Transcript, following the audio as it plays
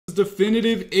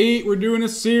Definitive 8. We're doing a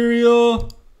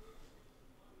serial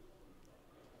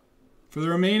for the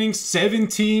remaining 7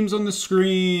 teams on the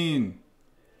screen.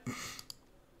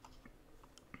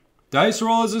 Dice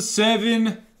roll is a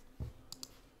 7.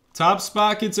 Top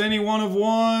spot gets any one of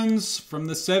ones from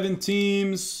the 7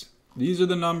 teams. These are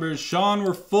the numbers. Sean,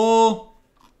 we're full.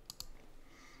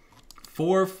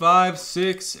 4, 5,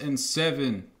 6, and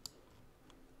 7.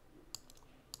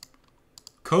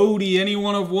 Cody, any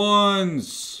one of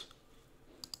ones.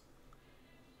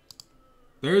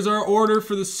 There's our order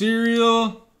for the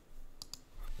serial.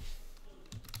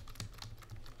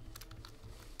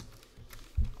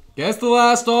 Guess the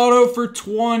last auto for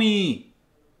 20.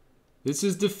 This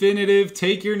is definitive.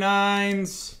 Take your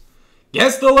 9s.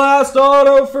 Guess the last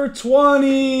auto for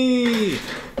 20.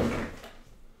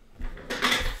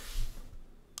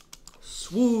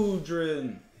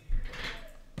 Swoodrin.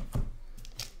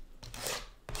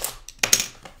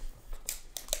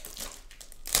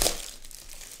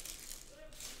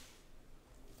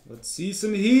 Let's see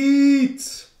some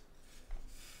heat.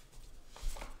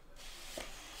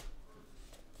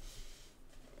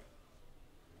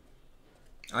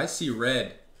 I see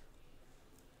red.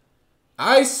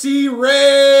 I see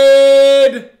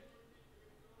red.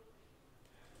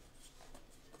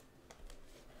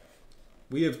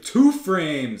 We have 2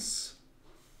 frames.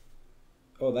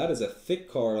 Oh, that is a thick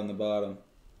card on the bottom.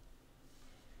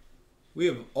 We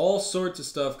have all sorts of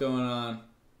stuff going on.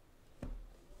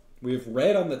 We have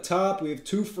red on the top. We have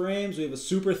 2 frames. We have a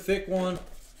super thick one.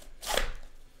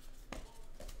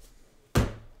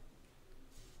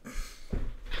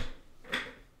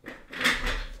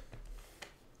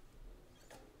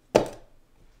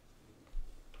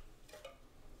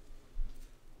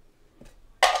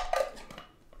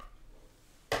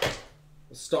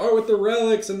 We'll start with the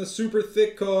relics and the super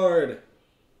thick card.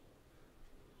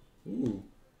 Ooh,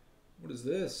 what is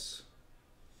this?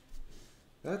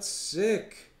 That's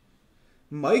sick.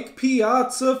 Mike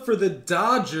Piazza for the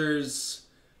Dodgers.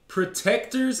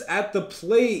 Protectors at the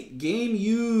plate. Game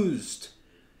used.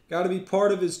 Got to be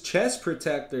part of his chest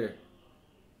protector.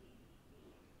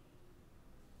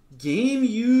 Game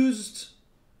used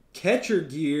catcher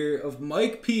gear of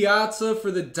Mike Piazza for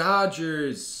the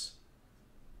Dodgers.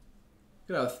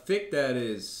 Look at how thick that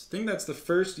is. I think that's the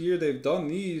first year they've done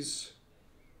these.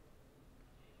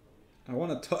 I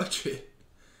want to touch it.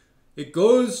 It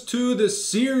goes to the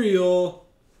serial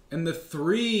and the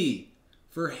 3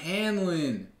 for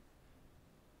Hanlon.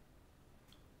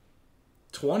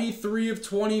 23 of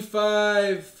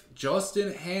 25.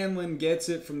 Justin Hanlon gets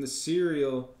it from the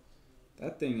serial.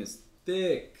 That thing is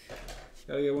thick.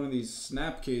 Gotta get one of these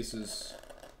snap cases.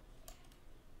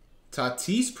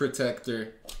 Tatis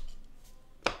protector.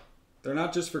 They're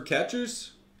not just for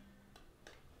catchers?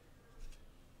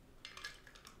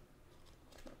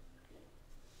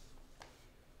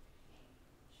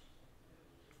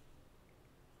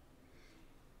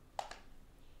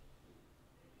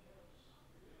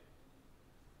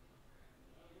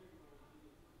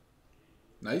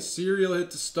 Nice serial hit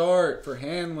to start for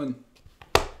Hanlon.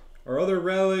 Our other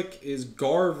relic is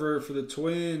Garver for the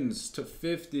Twins to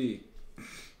 50.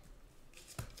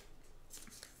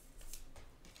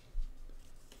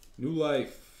 New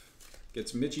Life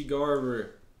gets Mitchie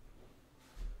Garver.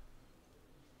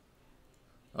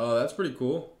 Oh, that's pretty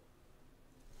cool.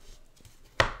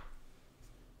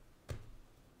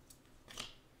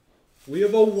 We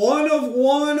have a 1 of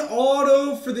 1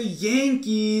 auto for the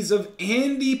Yankees of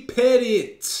Andy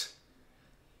Pettitte.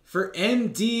 For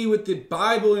MD with the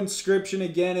Bible inscription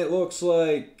again, it looks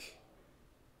like.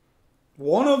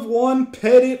 1 of 1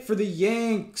 Pettitte for the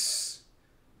Yanks.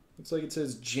 Looks like it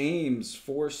says James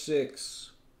 4-6.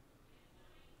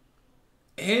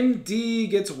 MD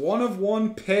gets 1 of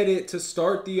 1 Pettitte to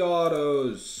start the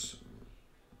autos.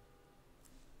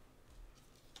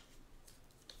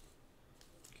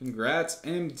 Congrats,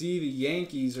 MD. The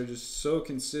Yankees are just so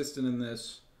consistent in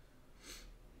this.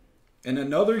 And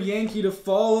another Yankee to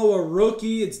follow, a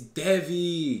rookie. It's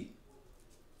Devi.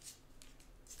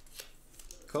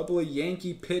 Couple of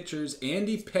Yankee pitchers,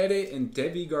 Andy Pettitte and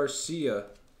Devi Garcia.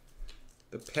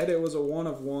 The Pettitte was a 1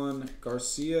 of 1.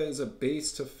 Garcia is a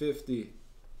base to 50.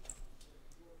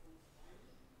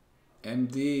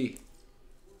 MD.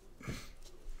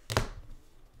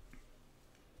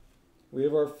 We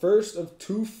have our first of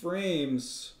 2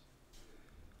 frames.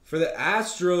 For the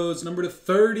Astros, number to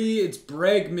 30, it's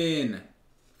Bregman.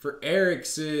 For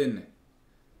Erickson.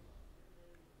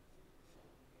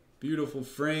 Beautiful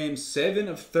frame. 7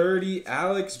 of 30,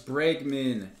 Alex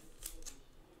Bregman.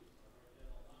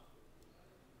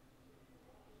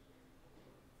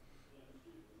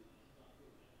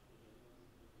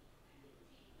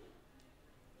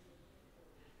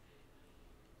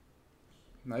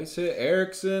 Nice hit,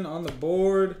 Erickson on the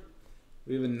board.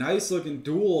 We have a nice looking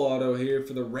dual auto here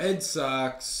for the Red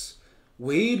Sox.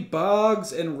 Wade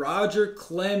Boggs and Roger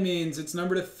Clemens. It's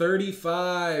number to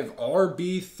 35,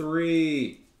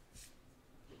 RB3.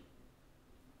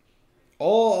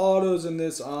 All autos in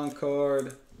this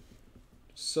on-card.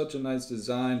 Such a nice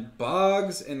design.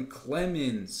 Boggs and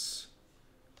Clemens.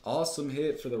 Awesome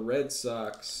hit for the Red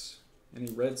Sox.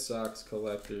 Any Red Sox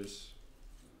collectors?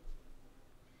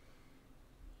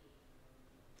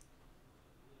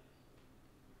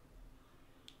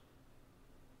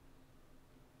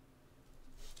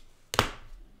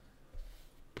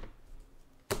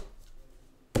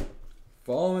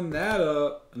 Following that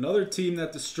up, another team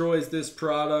that destroys this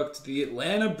product, the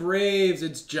Atlanta Braves.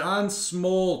 It's John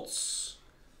Smoltz.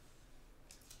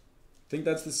 I think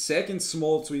that's the second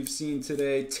Smoltz we've seen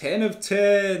today. 10 of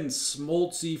 10,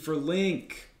 Smoltzy for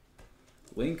Link.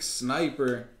 Link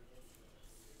Sniper.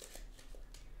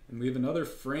 And we have another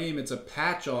frame. It's a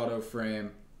patch auto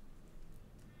frame.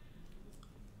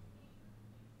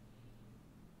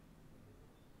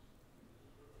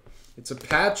 It's a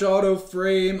patch auto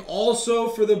frame. Also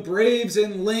for the Braves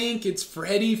and Link, it's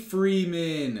Freddie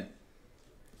Freeman.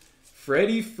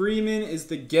 Freddie Freeman is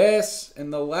the guess.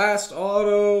 And the last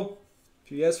auto,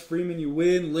 if you guess Freeman, you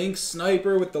win. Link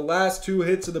Sniper with the last 2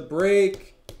 hits of the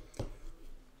break.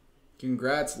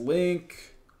 Congrats,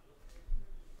 Link.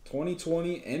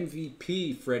 2020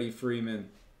 MVP, Freddie Freeman.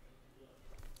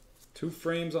 2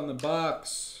 frames on the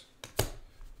box.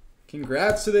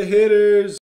 Congrats to the hitters.